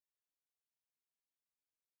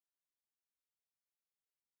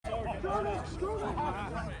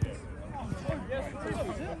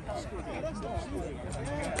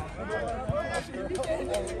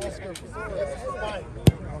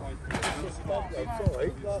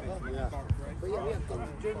But yeah, we have gone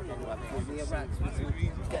to Germany because the Iraqs was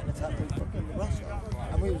getting attacked by fucking Russia.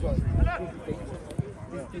 And we was like,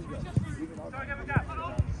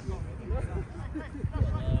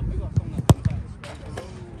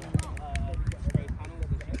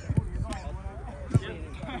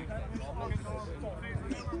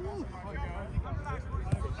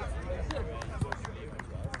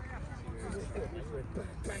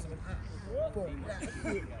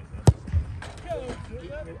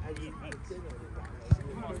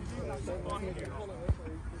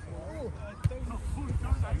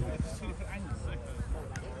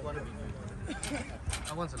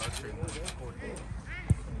 I want to live stream.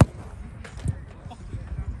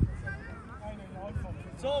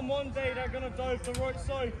 So on one day they're going to dive the right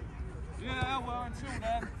side. Yeah, well until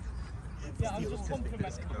then. Yeah, I'm just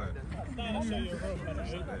complimenting you. I'll show you a real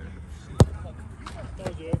penalty.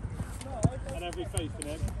 Told you. And every faith in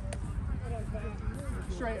him.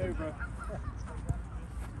 Straight over.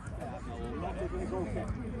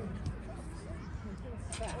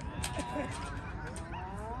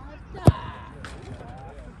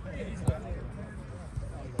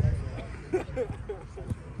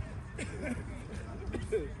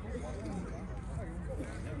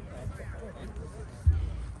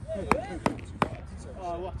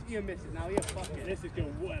 Oh, what? You miss it now, you fucking. This is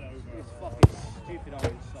going well over. This fucking stupid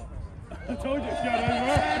orange socks. I told you it's going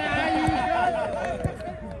over.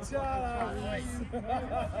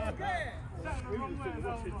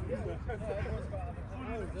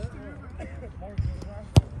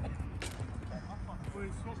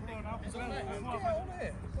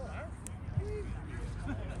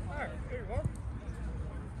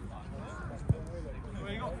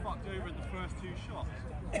 Well, you got fucked over in the first two shots.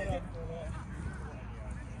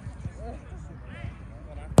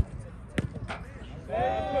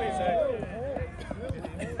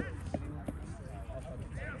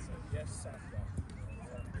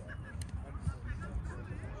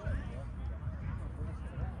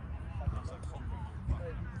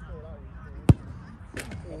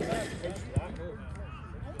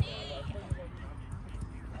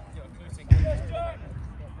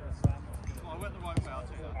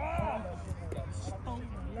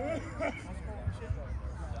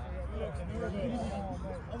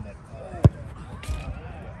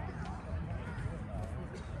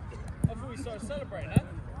 Start celebrating, huh?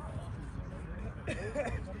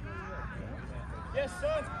 Yes,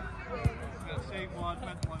 sir. Same one,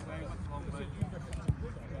 went one way, went the wrong way.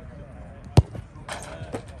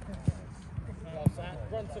 Loves that.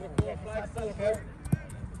 Run to the floor, flag, celebrate.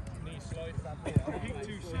 Knee slide. Keep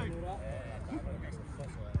too soon.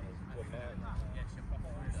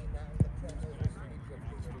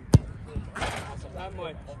 That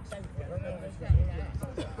might.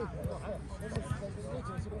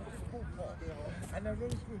 And they're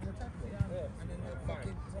really screwed in the tackle. And then that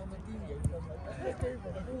fucking Ronaldinho goes like, let's over,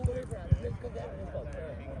 all the way around, let's go down the spot.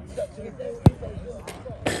 So he's there,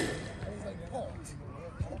 and he's like, pot.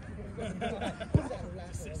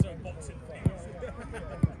 Sits there and boxing things.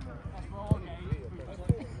 That's wrong, eh?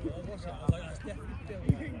 That's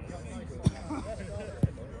definitely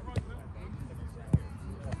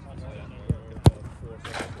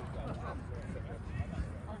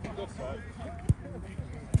Good save.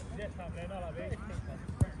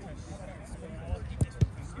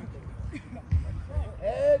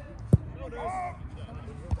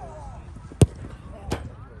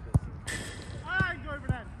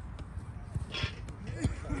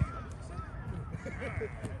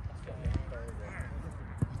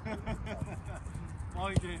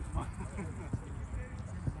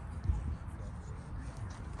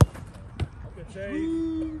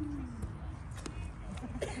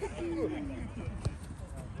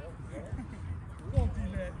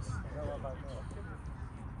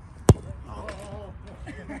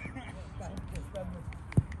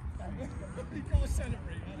 You can't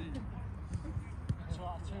celebrate, has he? That's what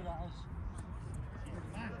I do, that is.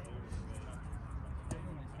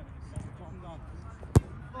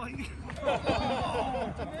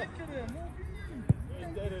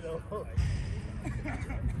 He's dead it all.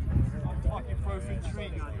 I'm fucking broken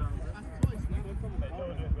tree guy.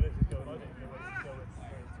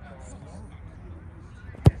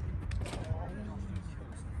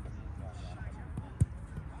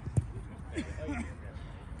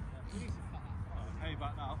 Hey,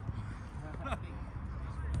 back now.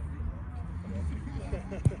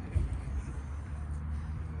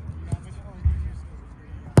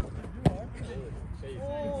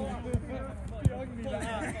 Oh,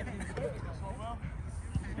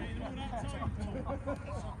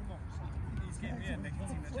 He's getting me a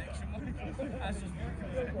nicotine addiction. That's just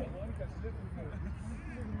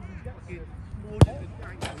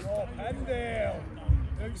oh, Pendale!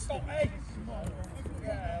 Don't stop me!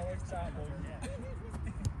 Yeah, what's that one?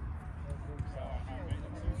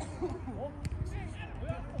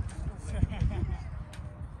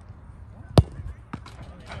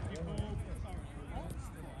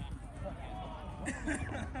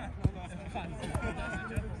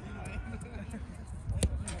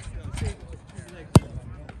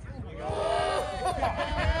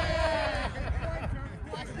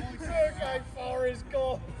 Sergey Farr is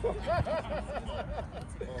gone.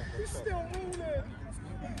 He's still ruling.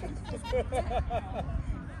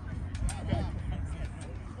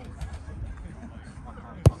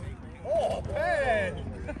 Oh, Ben!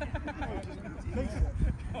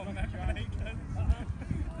 Oh, that's right.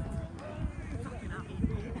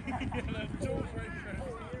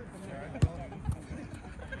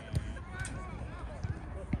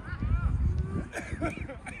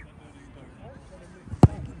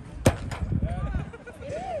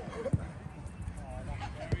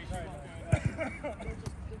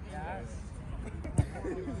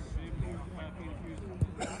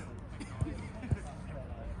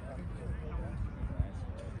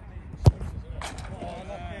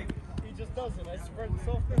 He just doesn't. I sprints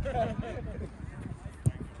off the ground.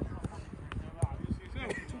 So,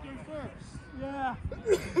 to go first. Yeah.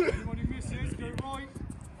 Anybody misses, go right.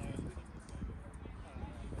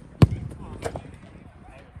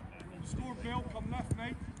 Score Bill, come left,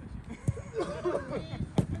 mate.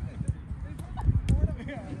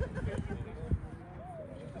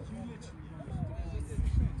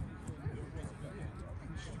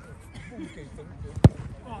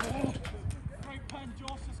 Great pen,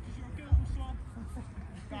 Josh, just because you're a girl, son.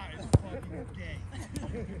 That is fucking gay.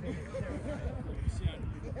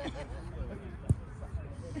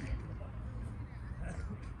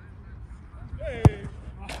 Hey!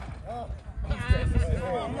 Oh,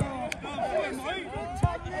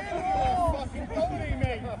 fucking goalie,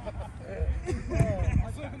 mate! I'm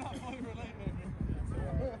looking at my related.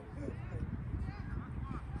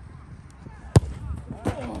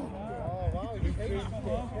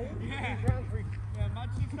 Yeah,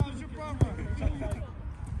 imagine if that was your brother.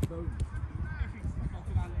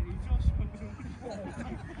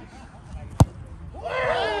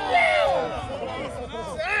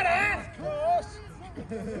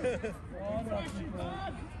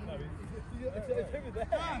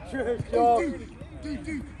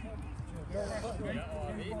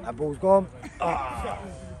 That ball's gone. Ah.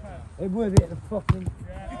 It was it, the fucking.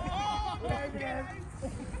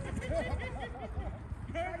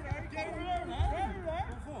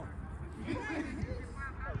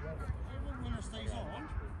 Winner stays on.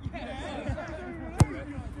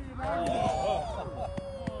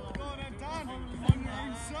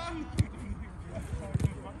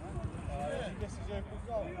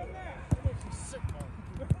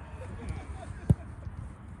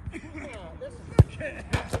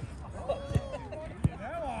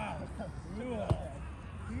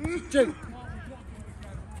 Two.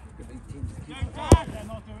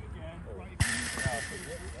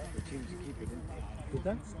 Good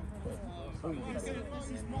done. This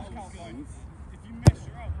is knockout line. If you mess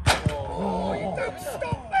her up. Oh, you don't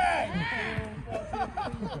stop there!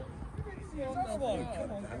 Come on.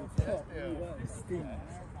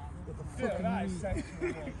 That is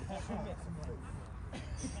sensible.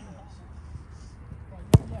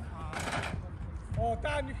 Oh,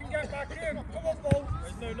 Dan, you can get back in. Come on, Paul.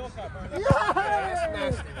 There's no knockout, man. That's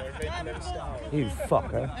nasty, though. You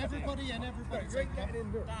fucker. Everybody and everybody. You ain't getting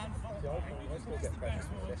in there. Dan,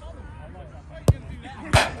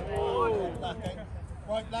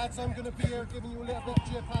 Right, lads, I'm going to be here giving you a little bit of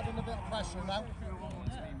jib pad and a bit of pressure now.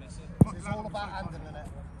 It's all about handling it.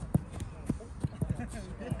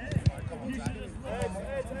 You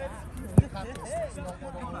can't miss this. It's not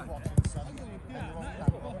what I'm watching, son.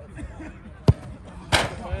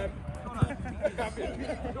 I can't be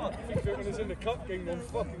when it's in the cup game on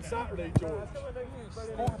fucking Saturday, George.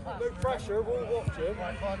 No pressure, we'll watch it.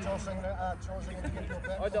 Right, Josh, I'm going to give you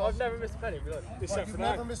a bit. I've never missed a penny, really. Right, you've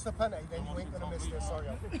never missed a penny, then you ain't going to miss this, are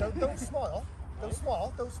you? Don't smile. Don't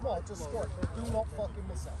smile. Don't smile. Just score. Do not fucking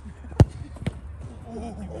miss it.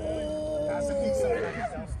 That's a decent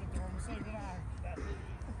penny.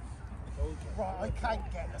 Right, I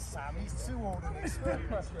can't get to Sam. He's too old in this.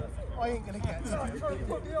 I ain't going to get to him.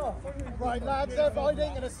 Right, lads, I ain't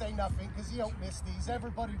going to say nothing because he don't miss these.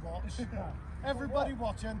 Everybody watch. Everybody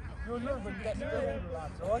watching. You're nervous, get the older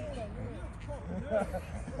lads, alright?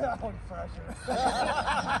 I'm pressure.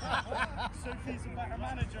 Sophie's a better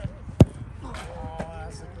manager. Oh,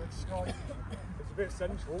 that's a good strike. It's a bit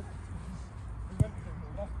central.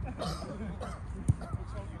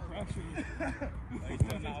 He's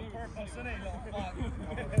done that on purpose, isn't he?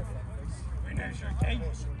 We know your game.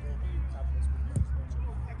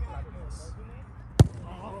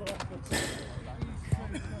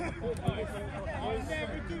 I'll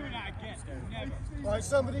never do that again. Never. Right,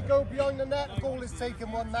 somebody go behind the net. Goal is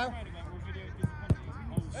taking one now.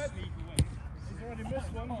 He's already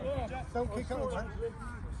missed one. Don't kick over.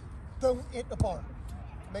 Don't hit the bar.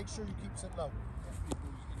 Make sure you keep it low.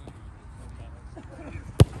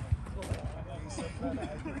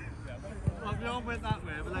 Well, we all went that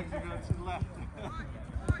way, but legs are going to the left.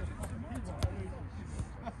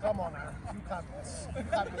 Come on, Aaron. You can't miss. You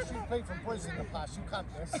can't miss. You played for Bristol in the past. You can't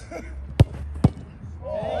miss.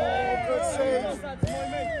 Oh, good save.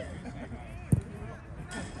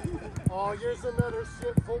 Oh, here's another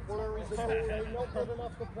shit footballer. He's a goalie. Not good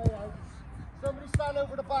enough to play out. Somebody stand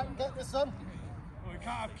over the back and get this son. Well, we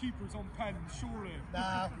can't have keepers on pens, surely.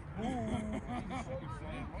 Nah.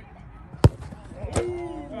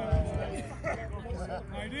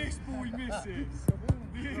 Now this boy misses.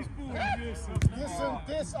 This boy misses.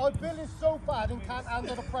 Listen, our Bill is so bad and can't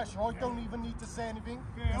handle the pressure. I don't even need to say anything.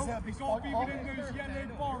 Phil, he's got to be within those yellow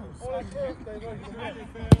bars.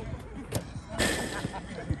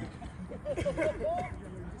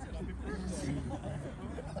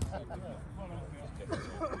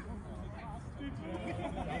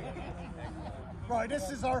 Right, this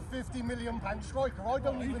is our £50 million striker. I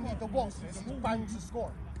don't even need the wasp. He's bang to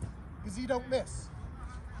score. Because he don't miss.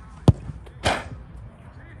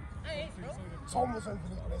 Tom was hoping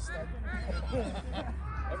he'd miss then.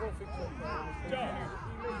 Everyone thinks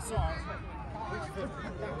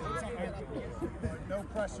No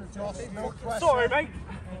pressure, Josh. No pressure. sorry, mate.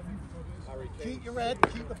 Keep your head.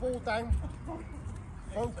 Keep the ball down.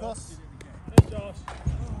 Focus. Josh.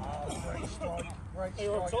 Oh, great strike. Great Hey,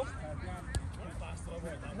 you're on strike. top.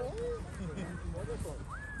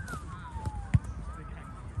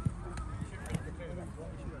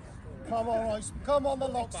 Come on, Rice. Come on, the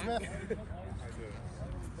locksmith.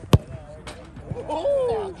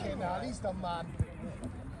 Oh, fucking hell, he's the man.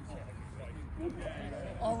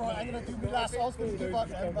 Alright, I'm going to do my last. I was going to give up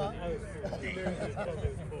then, but.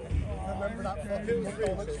 Remember that fucking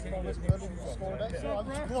McDonald's promise Berlin scored it? So I'm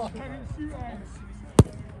gone.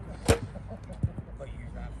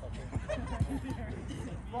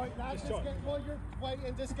 Right, lads, just get while you're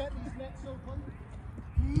waiting, just get these nets open.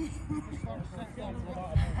 Can't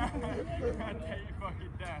take you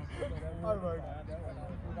fucking down. I won't.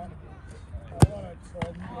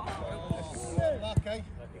 Lucky.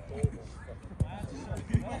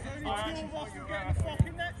 Only two of us will get the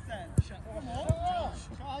fucking nets then. Come on.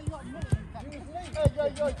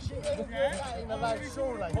 Hey, she ain't allowed,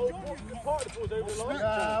 surely. No,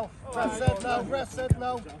 ref said no, ref said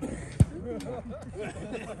no.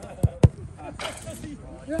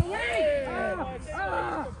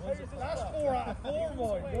 That's 4 out of 4,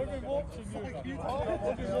 mate. I've been watching you.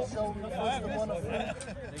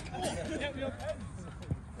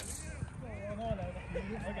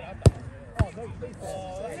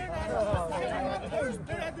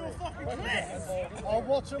 I'll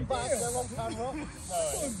watch them back, they're on camera.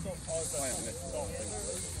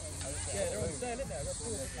 Yeah, they're on sale, isn't they?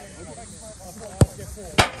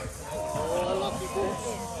 Oh, lucky ball.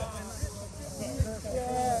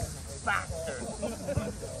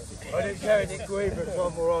 I didn't care, it didn't go either, so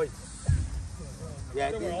I'm alright. Yeah,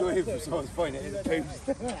 it didn't go either, so I was finding it in the post.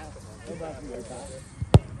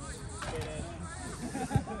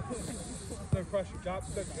 No pressure, Jack.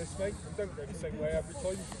 Don't miss, mate. Don't go the same way every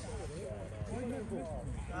time.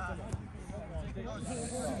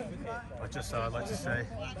 I'd like to say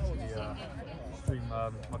the stream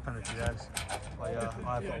my penalty there. I've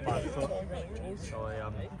got a bad foot, so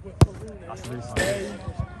that's the reason.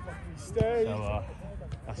 Stay. So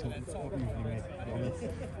that's what usually me.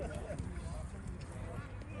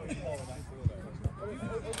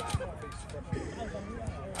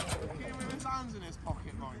 His hands in his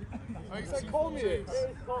pocket, mate. It's like call me this.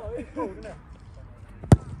 It's cold, isn't it?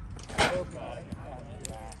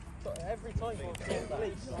 Every time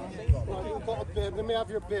You've got a bib. Let me have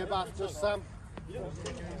your bib after, Sam.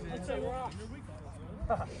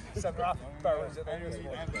 Centre half barrels at the end.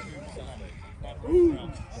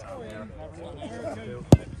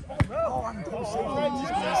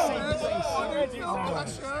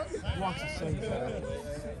 What a save there.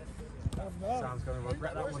 Sam's going to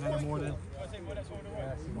regret that one in the morning. Yes, he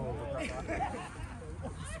will regret that.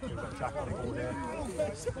 We've got Jack on the ball there.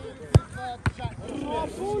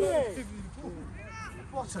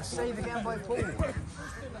 What a save again by Paul. There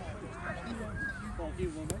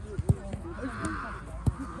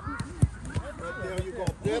you got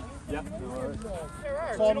a bib. Yep. No worries.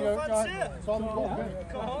 Tom, you you not fancy it? Tom, you got a bib.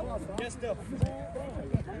 Come on, get still.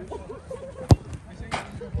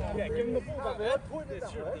 Yeah, give him the ball back there. Point it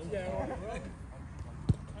that way. Yeah, all right.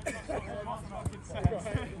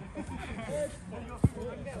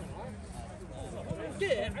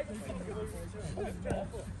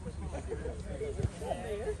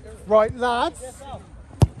 Right, lads.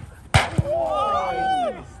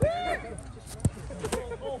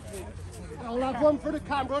 I'll have one for the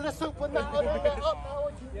camera. Let's open that up now.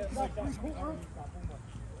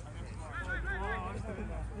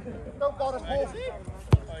 Don't bother, Paul. Hey,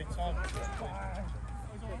 Tom.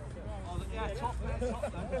 Yeah, top there,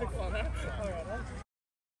 top there.